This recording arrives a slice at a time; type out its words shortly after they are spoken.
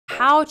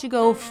how to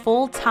go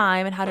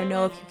full-time and how to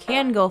know if you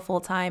can go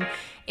full-time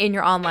in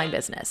your online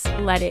business.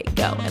 Let it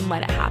go and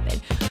let it happen.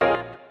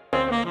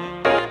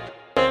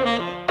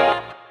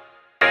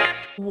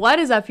 What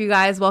is up, you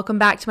guys? Welcome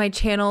back to my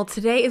channel.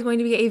 Today is going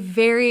to be a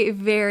very,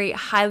 very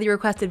highly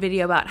requested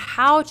video about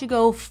how to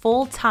go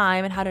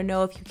full-time and how to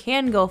know if you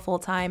can go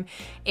full-time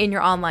in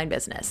your online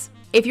business.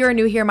 If you're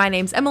new here, my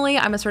name's Emily.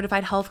 I'm a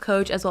certified health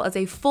coach as well as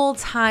a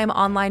full-time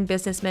online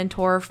business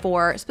mentor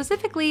for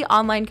specifically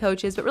online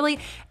coaches, but really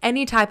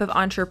any type of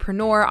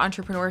entrepreneur.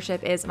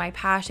 Entrepreneurship is my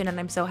passion, and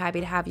I'm so happy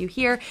to have you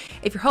here.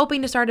 If you're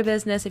hoping to start a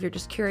business, if you're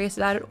just curious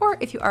about it, or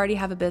if you already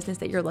have a business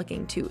that you're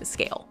looking to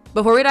scale.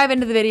 Before we dive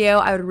into the video,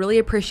 I would really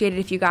appreciate it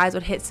if you guys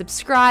would hit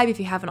subscribe if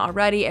you haven't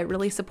already. It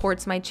really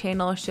supports my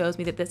channel, shows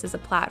me that this is a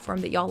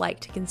platform that y'all like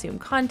to consume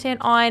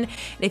content on. And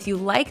if you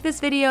like this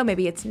video,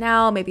 maybe it's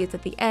now, maybe it's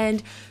at the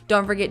end,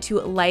 don't forget to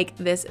like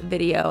this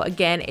video.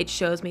 Again, it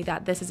shows me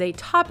that this is a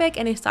topic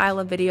and a style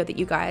of video that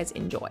you guys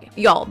enjoy.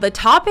 Y'all, the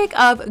topic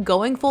of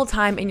going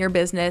full-time in your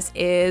business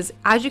is,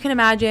 as you can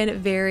imagine,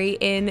 very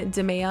in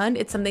demand.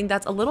 It's something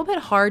that's a little bit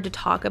hard to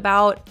talk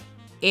about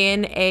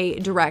in a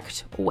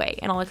direct way,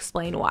 and I'll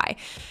explain why.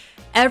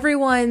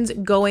 Everyone's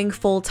going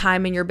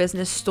full-time in your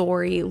business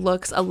story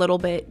looks a little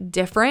bit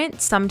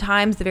different.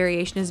 Sometimes the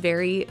variation is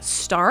very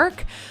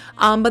stark,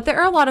 but there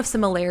are a lot of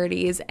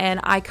similarities, and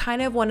I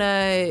kind of want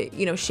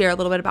to, share a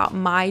little bit about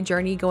my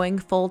journey going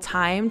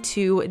full-time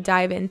to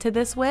dive into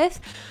this with.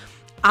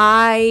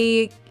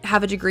 I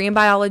have a degree in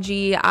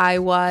biology. I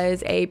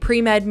was a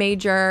pre-med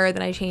major,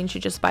 then I changed to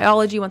just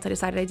biology once I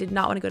decided I did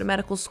not want to go to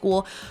medical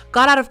school.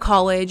 Got out of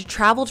college,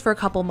 traveled for a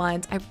couple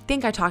months. I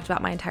think I talked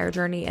about my entire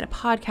journey in a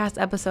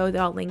podcast episode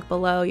that I'll link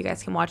below. You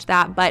guys can watch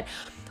that. But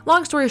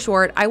long story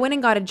short, I went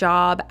and got a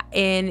job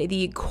in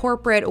the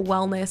corporate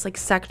wellness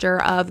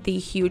sector of the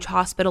huge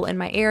hospital in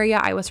my area.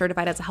 I was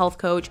certified as a health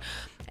coach.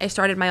 I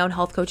started my own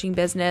health coaching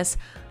business.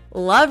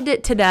 Loved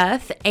it to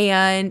death,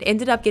 and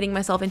ended up getting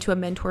myself into a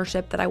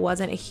mentorship that I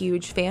wasn't a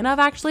huge fan of.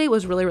 Actually, it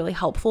was really, really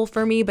helpful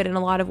for me, but in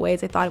a lot of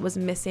ways I thought it was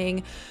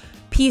missing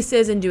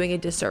pieces and doing a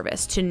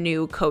disservice to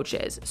new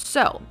coaches.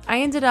 So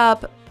I ended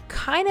up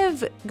kind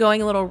of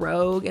going a little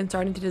rogue and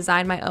starting to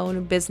design my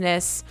own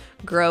business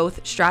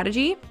growth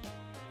strategy.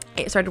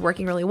 It started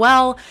working really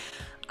well.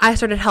 I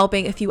started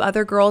helping a few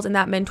other girls in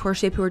that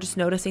mentorship who were just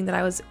noticing that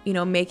I was,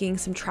 making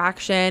some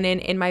traction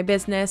in my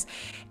business.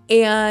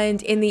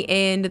 And in the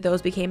end,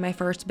 those became my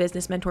first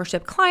business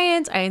mentorship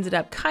clients. I ended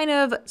up kind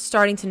of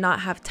starting to not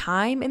have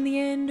time in the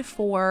end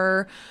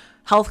for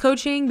health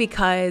coaching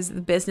because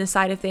the business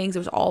side of things, it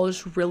was all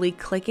just really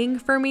clicking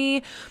for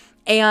me.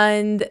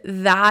 And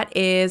that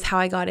is how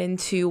I got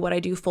into what I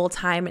do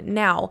full-time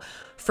now.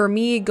 For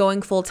me,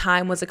 going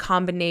full-time was a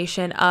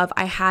combination of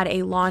I had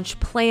a launch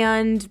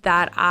planned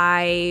that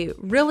I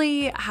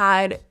really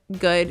had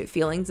good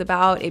feelings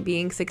about it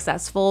being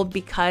successful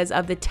because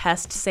of the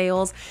test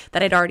sales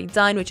that I'd already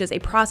done, which is a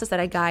process that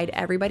I guide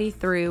everybody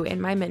through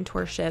in my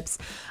mentorships,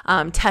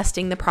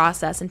 testing the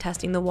process and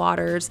testing the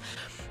waters.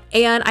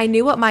 And I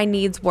knew what my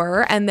needs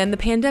were, and then the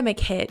pandemic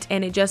hit,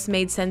 and it just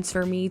made sense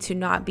for me to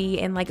not be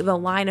in the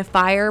line of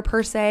fire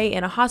per se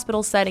in a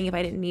hospital setting if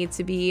I didn't need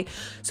to be.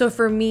 So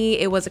for me,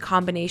 it was a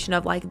combination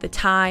of the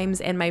times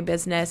and my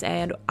business,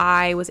 and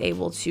I was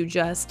able to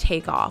just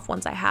take off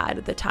once I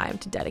had the time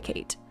to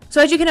dedicate.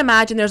 So as you can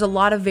imagine, there's a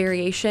lot of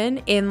variation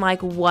in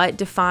what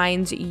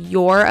defines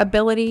your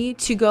ability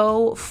to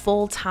go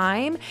full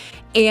time.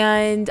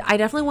 And I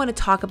definitely want to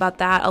talk about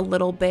that a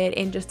little bit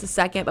in just a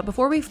second. But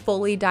before we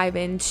fully dive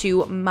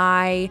into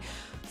my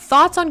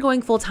thoughts on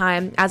going full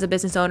time as a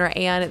business owner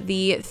and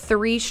the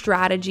 3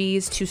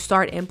 strategies to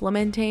start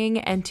implementing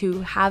and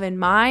to have in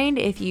mind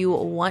if you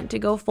want to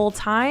go full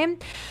time,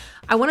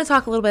 I want to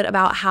talk a little bit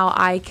about how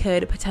I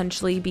could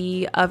potentially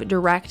be of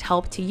direct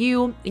help to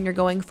you in your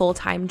going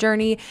full-time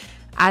journey.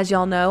 As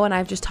y'all know, and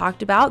I've just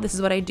talked about, this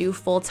is what I do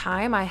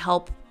full-time. I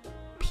help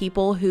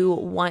people who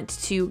want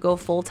to go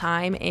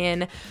full-time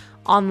in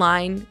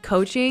online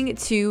coaching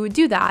to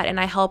do that, and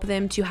I help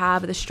them to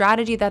have the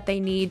strategy that they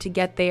need to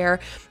get there,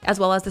 as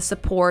well as the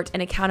support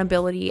and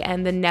accountability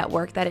and the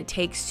network that it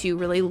takes to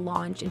really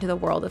launch into the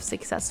world of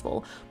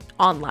successful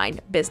online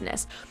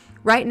business.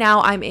 Right now,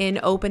 I'm in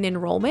open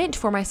enrollment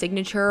for my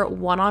signature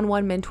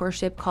one-on-one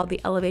mentorship called the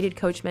Elevated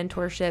Coach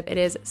Mentorship. It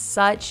is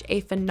such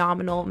a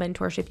phenomenal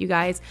mentorship, you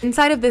guys.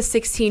 Inside of this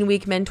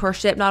 16-week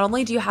mentorship, not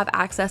only do you have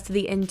access to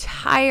the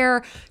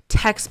entire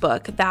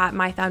textbook that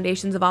my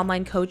Foundations of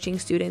Online Coaching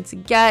students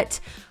get,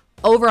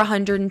 over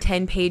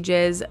 110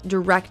 pages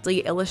directly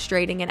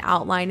illustrating and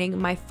outlining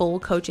my full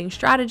coaching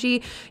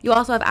strategy. You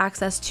also have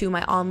access to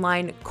my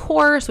online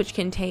course, which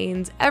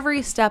contains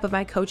every step of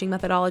my coaching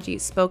methodology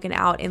spoken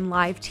out in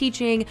live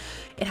teaching.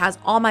 It has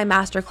all my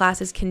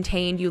masterclasses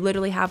contained. You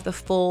literally have the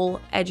full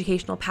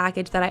educational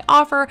package that I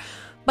offer.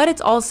 But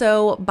it's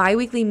also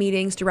bi-weekly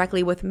meetings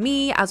directly with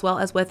me, as well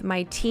as with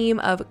my team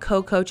of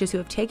co-coaches who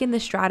have taken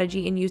this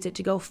strategy and used it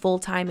to go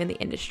full-time in the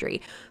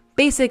industry.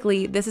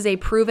 Basically, this is a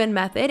proven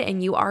method,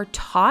 and you are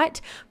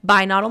taught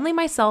by not only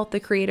myself, the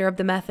creator of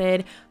the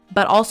method,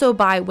 but also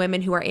by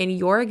women who are in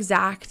your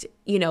exact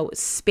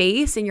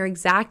space in your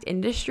exact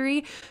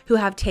industry who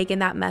have taken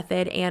that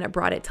method and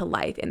brought it to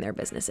life in their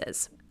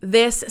businesses.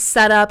 This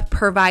setup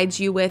provides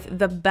you with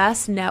the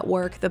best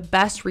network, the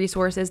best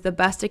resources, the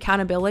best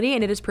accountability,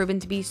 and it has proven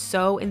to be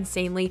so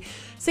insanely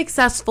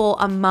successful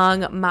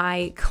among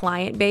my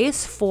client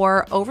base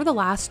for over the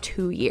last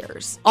 2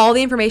 years. All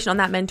the information on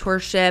that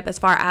mentorship as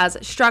far as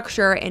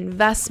structure,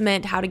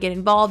 investment, how to get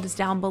involved is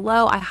down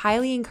below. I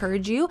highly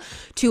encourage you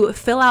to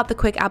fill out the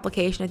quick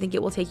application. I think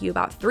it will take you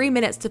about 3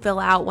 minutes to fill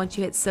out. Once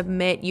you hit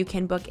submit, you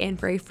can book in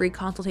for a free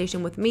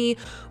consultation with me.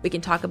 We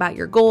can talk about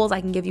your goals. I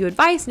can give you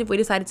advice, and if we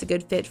decide it's a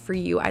good fit for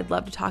you, I'd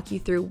love to talk you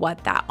through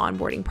what that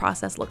onboarding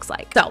process looks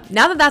like. So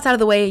now that that's out of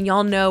the way and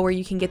y'all know where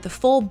you can get the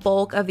full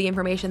bulk of the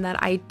information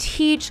that I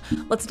teach,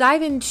 let's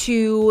dive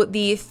into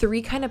the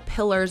 3 kind of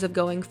pillars of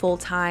going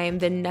full-time,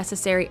 the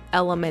necessary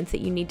elements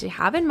that you need to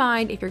have in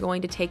mind if you're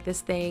going to take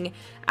this thing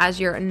as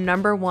your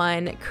number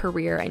 1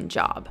 career and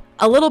job.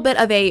 A little bit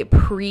of a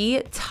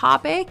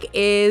pre-topic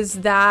is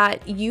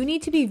that you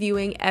need to be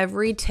viewing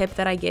every tip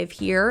that I give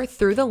here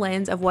through the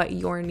lens of what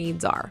your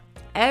needs are.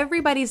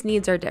 Everybody's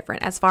needs are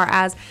different as far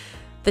as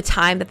the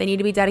time that they need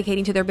to be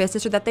dedicating to their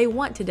business or that they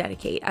want to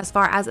dedicate, as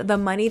far as the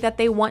money that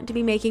they want to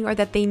be making or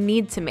that they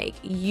need to make.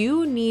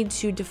 You need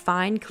to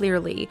define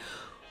clearly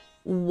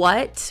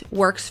what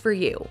works for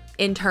you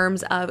in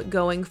terms of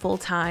going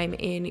full-time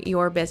in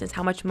your business.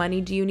 How much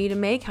money do you need to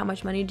make? How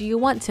much money do you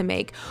want to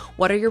make?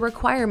 What are your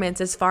requirements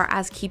as far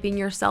as keeping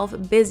yourself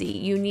busy?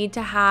 You need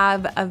to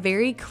have a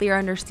very clear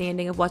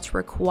understanding of what's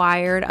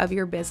required of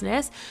your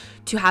business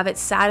to have it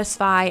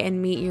satisfy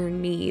and meet your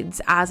needs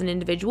as an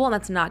individual, and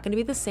that's not going to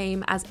be the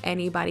same as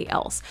anybody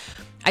else.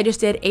 I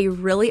just did a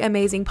really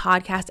amazing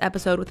podcast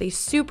episode with a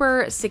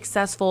super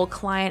successful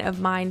client of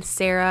mine,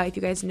 Sarah. If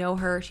you guys know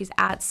her, she's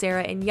at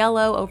Sarah in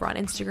Yellow over on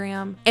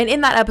Instagram. And in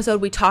that episode,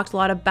 we talked a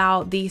lot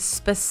about the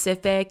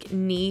specific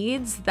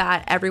needs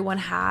that everyone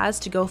has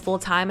to go full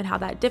time and how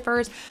that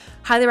differs.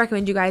 Highly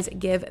recommend you guys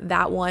give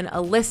that one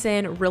a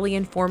listen. Really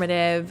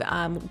informative.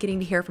 Getting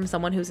to hear from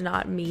someone who's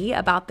not me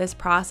about this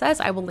process.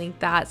 I will link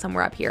that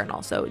somewhere up here and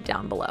also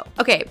down below.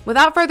 Okay,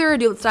 without further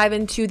ado, let's dive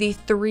into the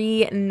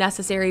 3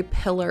 necessary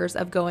pillars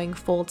of going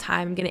full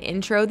time. I'm going to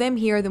intro them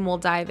here, then we'll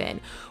dive in.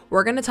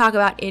 We're going to talk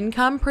about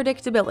income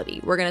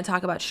predictability. We're going to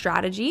talk about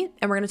strategy,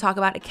 and we're going to talk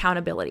about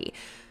accountability.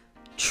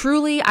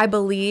 Truly, I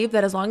believe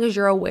that as long as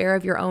you're aware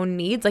of your own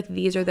needs, like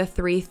these are the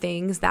 3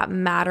 things that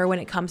matter when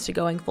it comes to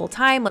going full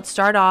time. Let's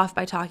start off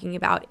by talking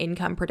about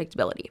income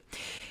predictability.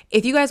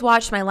 If you guys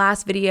watched my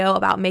last video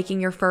about making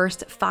your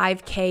first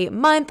 5K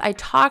month, I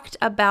talked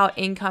about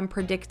income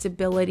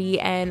predictability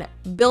and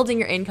building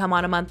your income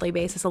on a monthly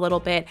basis a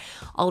little bit.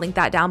 I'll link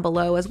that down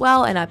below as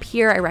well. And up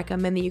here, I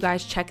recommend that you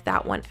guys check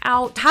that one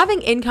out.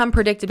 Having income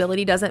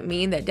predictability doesn't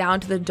mean that down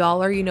to the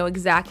dollar, you know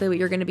exactly what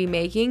you're going to be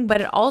making, but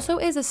it also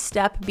is a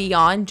step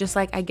beyond just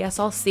like, I guess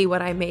I'll see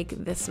what I make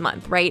this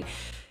month, right?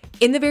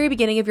 In the very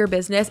beginning of your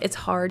business, it's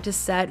hard to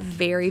set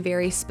very,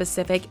 very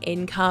specific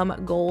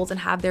income goals and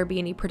have there be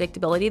any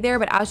predictability there.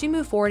 But as you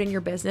move forward in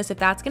your business, if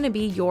that's going to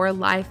be your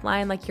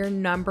lifeline, like your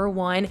number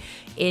 1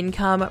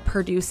 income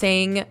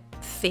producing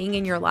thing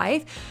in your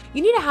life,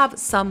 you need to have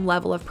some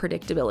level of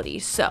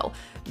predictability. So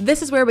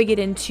this is where we get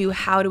into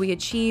how do we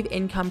achieve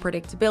income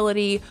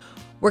predictability.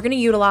 We're going to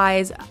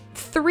utilize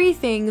 3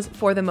 things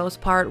for the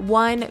most part.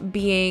 1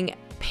 being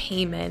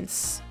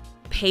payments,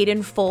 paid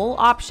in full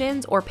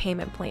options or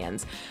payment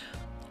plans.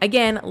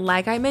 Again,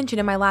 like I mentioned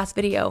in my last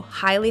video,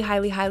 highly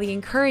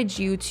encourage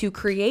you to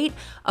create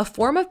a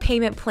form of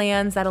payment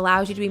plans that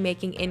allows you to be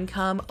making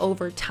income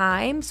over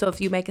time. So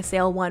if you make a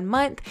sale 1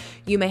 month,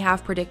 you may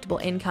have predictable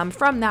income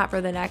from that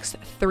for the next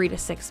 3 to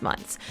 6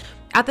 months.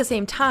 At the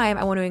same time,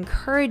 I want to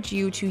encourage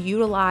you to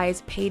utilize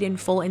paid in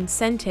full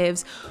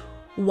incentives.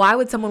 Why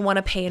would someone want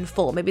to pay in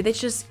full? Maybe that's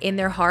just in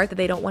their heart that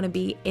they don't want to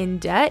be in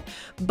debt,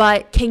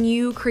 but can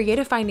you create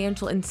a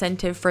financial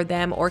incentive for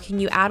them, or can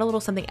you add a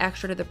little something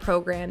extra to the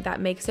program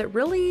that makes it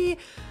really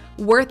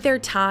worth their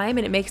time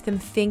and it makes them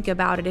think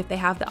about it if they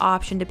have the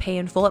option to pay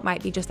in full? It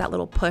might be just that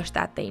little push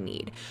that they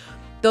need.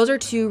 Those are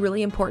 2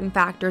 really important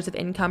factors of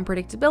income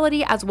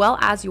predictability, as well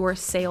as your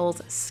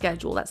sales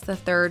schedule. That's the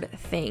 3rd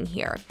thing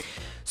here.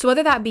 So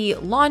whether that be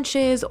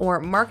launches or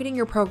marketing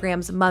your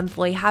programs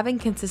monthly, having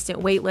consistent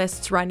wait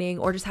lists running,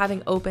 or just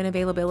having open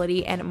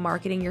availability and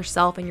marketing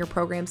yourself and your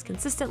programs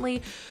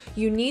consistently,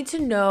 you need to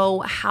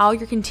know how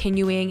you're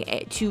continuing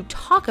to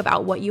talk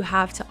about what you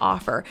have to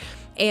offer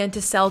and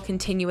to sell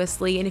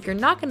continuously. And if you're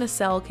not going to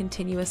sell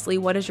continuously,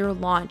 what does your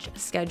launch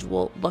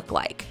schedule look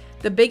like?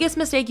 The biggest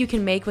mistake you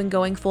can make when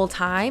going full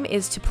time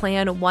is to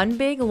plan one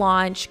big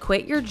launch,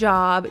 quit your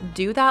job,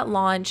 do that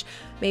launch.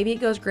 Maybe it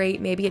goes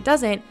great, maybe it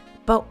doesn't,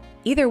 but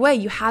either way,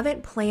 you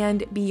haven't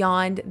planned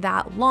beyond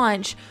that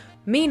launch,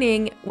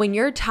 meaning when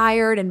you're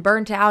tired and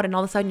burnt out and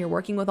all of a sudden you're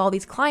working with all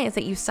these clients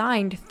that you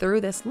signed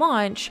through this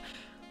launch,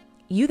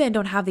 you then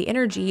don't have the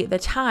energy, the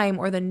time,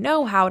 or the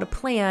know-how to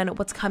plan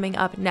what's coming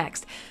up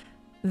next.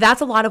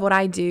 That's a lot of what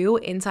I do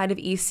inside of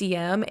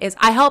ECM is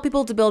I help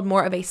people to build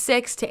more of a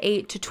 6 to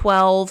 8 to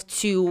 12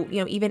 to,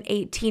 even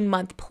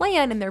 18-month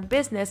plan in their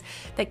business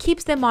that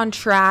keeps them on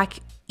track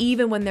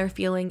even when they're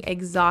feeling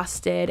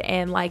exhausted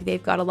and like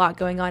they've got a lot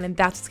going on. And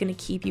that's what's going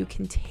to keep you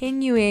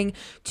continuing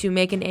to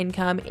make an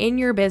income in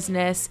your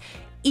business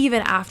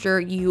even after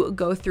you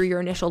go through your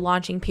initial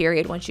launching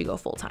period once you go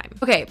full time.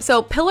 Okay,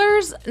 so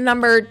pillars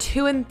number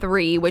 2 and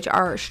 3, which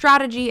are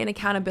strategy and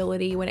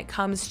accountability when it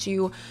comes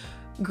to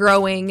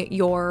growing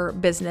your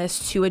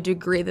business to a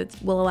degree that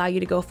will allow you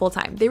to go full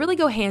time. They really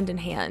go hand in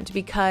hand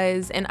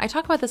because, and I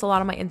talk about this a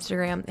lot on my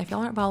Instagram. If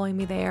y'all aren't following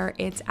me there,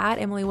 it's at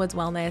Emily Woods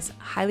Wellness.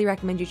 Highly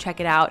recommend you check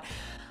it out.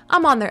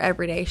 I'm on there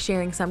every day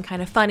sharing some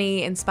kind of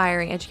funny,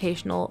 inspiring,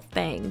 educational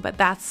thing, but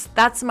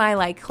that's my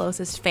like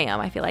closest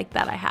fam I feel like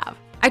that I have.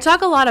 I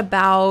talk a lot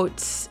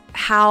about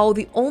how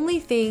the only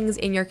things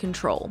in your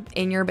control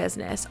in your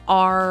business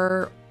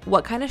are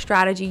what kind of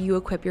strategy you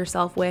equip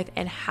yourself with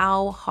and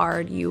how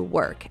hard you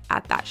work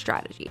at that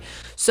strategy.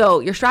 So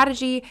your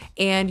strategy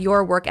and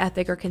your work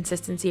ethic or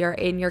consistency are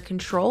in your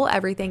control.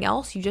 Everything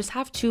else, you just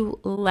have to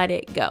let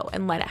it go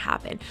and let it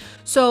happen.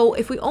 So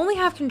if we only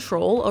have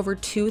control over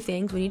 2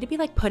 things, we need to be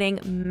like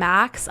putting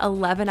max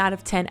 11 out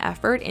of 10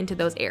 effort into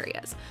those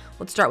areas.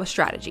 Let's start with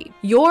strategy.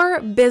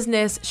 Your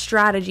business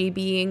strategy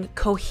being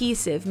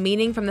cohesive,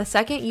 meaning from the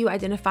second you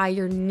identify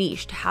your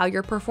niche to how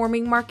you're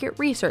performing market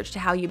research, to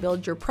how you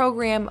build your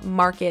program,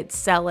 market,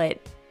 sell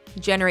it,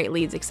 generate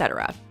leads,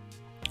 etc.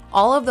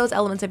 All of those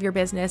elements of your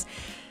business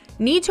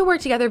need to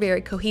work together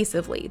very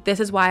cohesively.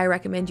 This is why I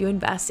recommend you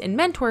invest in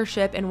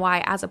mentorship and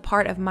why as a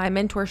part of my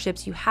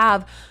mentorships, you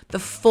have the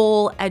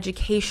full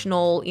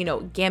educational,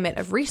 gamut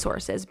of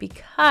resources,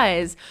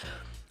 because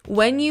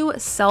when you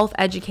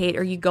self-educate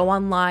or you go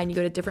online, you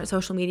go to different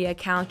social media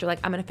accounts, you're like,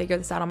 I'm going to figure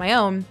this out on my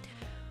own.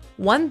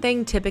 One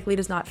thing typically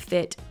does not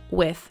fit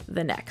with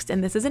the next.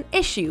 And this is an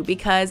issue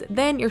because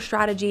then your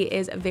strategy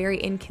is very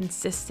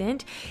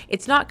inconsistent.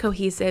 It's not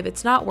cohesive.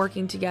 It's not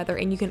working together.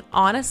 And you can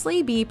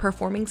honestly be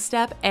performing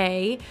step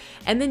A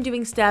and then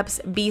doing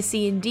steps B,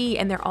 C, and D,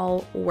 and they're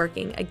all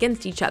working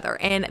against each other.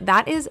 And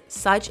that is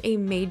such a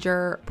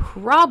major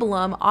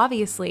problem,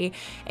 obviously.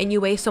 And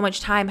you waste so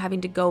much time having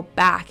to go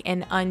back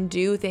and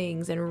undo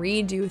things and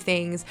redo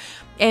things.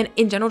 And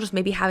in general, just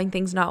maybe having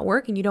things not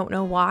work and you don't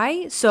know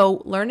why.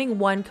 So learning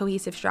one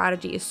cohesive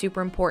strategy is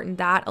super important.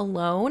 That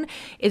alone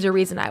is a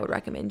reason I would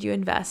recommend you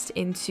invest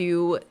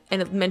into a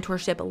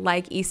mentorship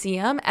like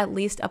ECM, at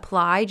least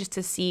apply just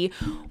to see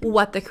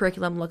what the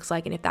curriculum looks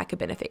like and if that could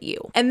benefit you.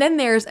 And then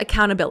there's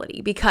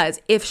accountability, because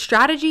if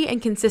strategy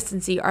and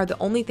consistency are the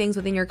only things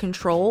within your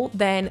control,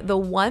 then the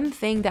one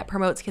thing that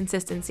promotes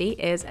consistency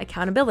is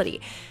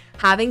accountability.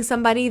 Having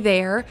somebody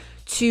there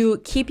to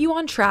keep you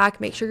on track,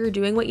 make sure you're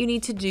doing what you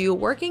need to do,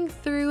 working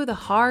through the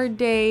hard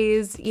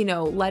days,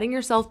 letting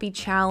yourself be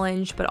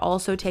challenged, but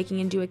also taking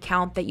into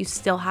account that you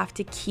still have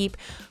to keep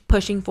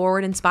pushing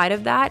forward in spite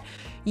of that.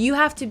 You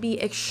have to be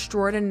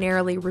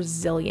extraordinarily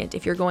resilient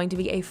if you're going to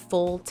be a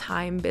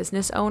full-time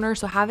business owner.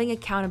 So having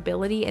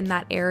accountability in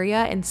that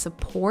area and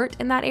support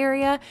in that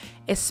area,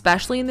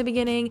 especially in the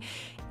beginning,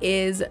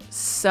 is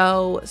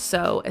so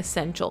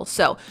essential.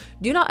 So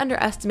do not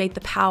underestimate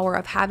the power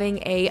of having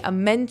a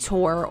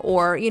mentor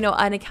or,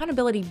 an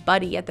accountability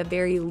buddy at the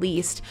very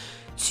least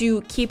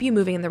to keep you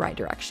moving in the right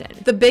direction.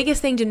 The biggest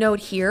thing to note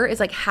here is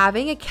like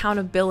having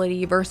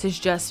accountability versus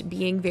just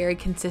being very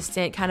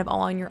consistent, kind of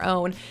all on your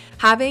own.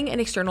 Having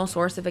an external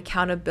source of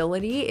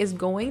accountability is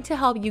going to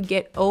help you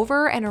get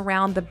over and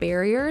around the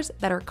barriers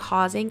that are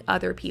causing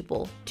other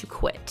people to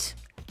quit.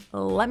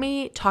 Let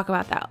me talk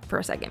about that for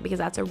a second, because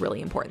that's a really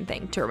important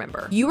thing to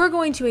remember. You are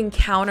going to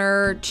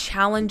encounter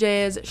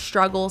challenges,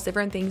 struggles,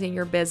 different things in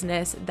your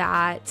business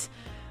that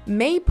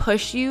may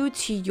push you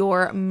to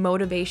your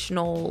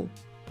motivational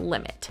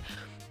limit,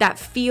 that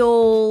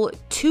feel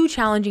too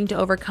challenging to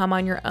overcome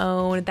on your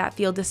own, that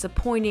feel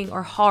disappointing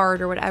or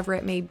hard or whatever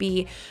it may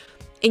be.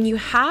 And you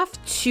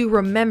have to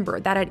remember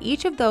that at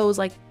each of those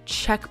like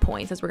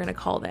checkpoints, as we're going to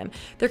call them,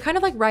 they're kind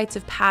of like rites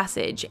of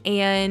passage.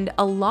 And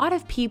a lot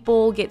of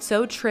people get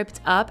so tripped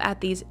up at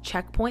these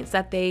checkpoints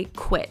that they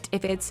quit.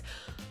 If it's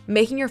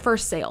making your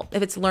first sale,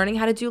 if it's learning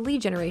how to do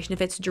lead generation, if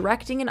it's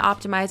directing and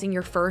optimizing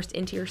your first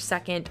into your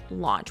second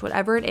launch,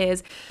 whatever it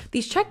is,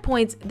 these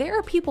checkpoints, there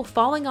are people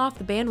falling off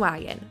the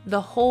bandwagon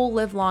the whole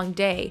live long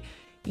day.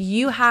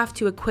 You have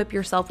to equip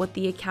yourself with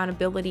the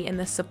accountability and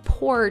the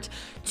support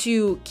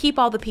to keep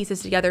all the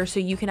pieces together so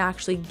you can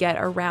actually get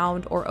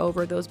around or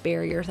over those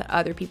barriers that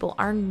other people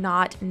are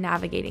not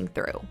navigating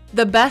through.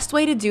 The best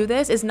way to do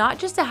this is not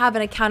just to have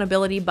an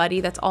accountability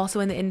buddy that's also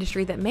in the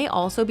industry that may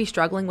also be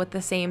struggling with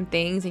the same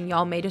things and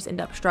y'all may just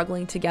end up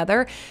struggling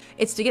together.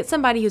 It's to get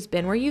somebody who's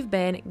been where you've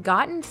been,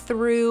 gotten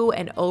through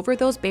and over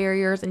those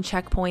barriers and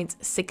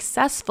checkpoints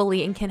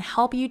successfully, and can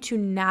help you to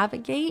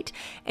navigate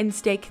and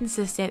stay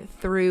consistent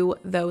through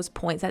those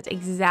points. That's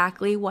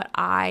exactly what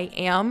I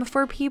am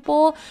for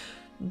people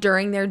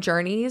during their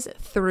journeys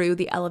through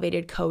the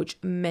Elevated Coach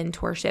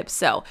mentorship.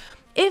 So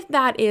If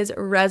that is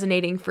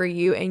resonating for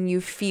you and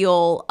you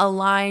feel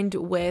aligned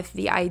with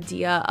the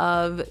idea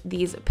of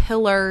these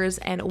pillars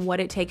and what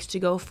it takes to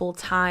go full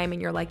time,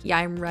 and you're like, yeah,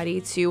 I'm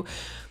ready to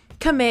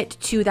commit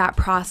to that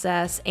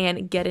process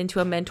and get into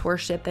a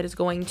mentorship that is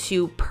going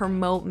to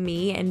promote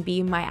me and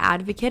be my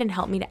advocate and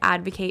help me to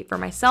advocate for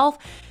myself,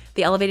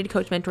 the Elevated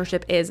Coach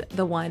Mentorship is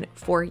the one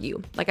for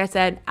you. Like I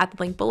said, at the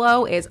link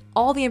below is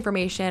all the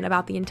information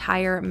about the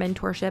entire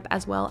mentorship,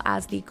 as well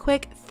as the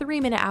quick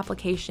 3-minute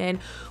application,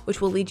 which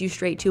will lead you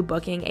straight to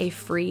booking a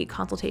free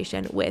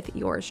consultation with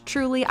yours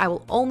truly. I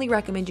will only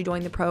recommend you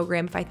join the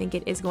program if I think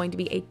it is going to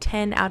be a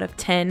 10 out of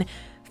 10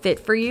 fit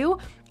for you,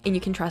 and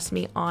you can trust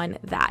me on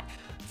that.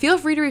 Feel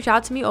free to reach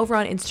out to me over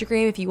on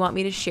Instagram if you want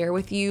me to share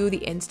with you the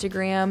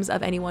Instagrams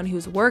of anyone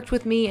who's worked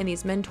with me in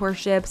these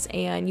mentorships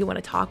and you want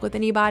to talk with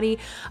anybody.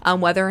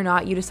 Whether or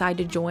not you decide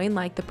to join,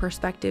 like, the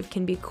perspective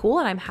can be cool,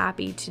 and I'm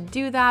happy to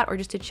do that, or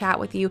just to chat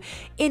with you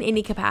in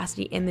any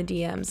capacity in the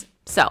DMs.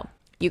 So,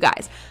 you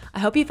guys, I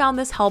hope you found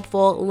this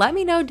helpful. Let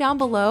me know down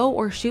below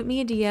or shoot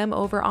me a DM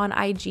over on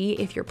IG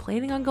if you're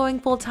planning on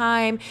going full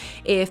time.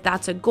 If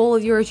that's a goal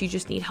of yours, you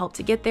just need help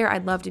to get there,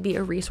 I'd love to be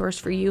a resource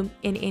for you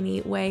in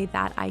any way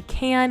that I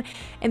can.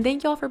 And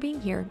thank you all for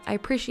being here. I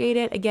appreciate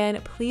it. Again,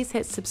 please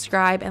hit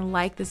subscribe and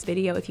like this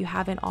video if you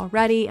haven't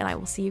already, and I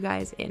will see you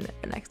guys in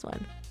the next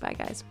one. Bye,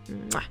 guys.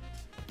 Mwah.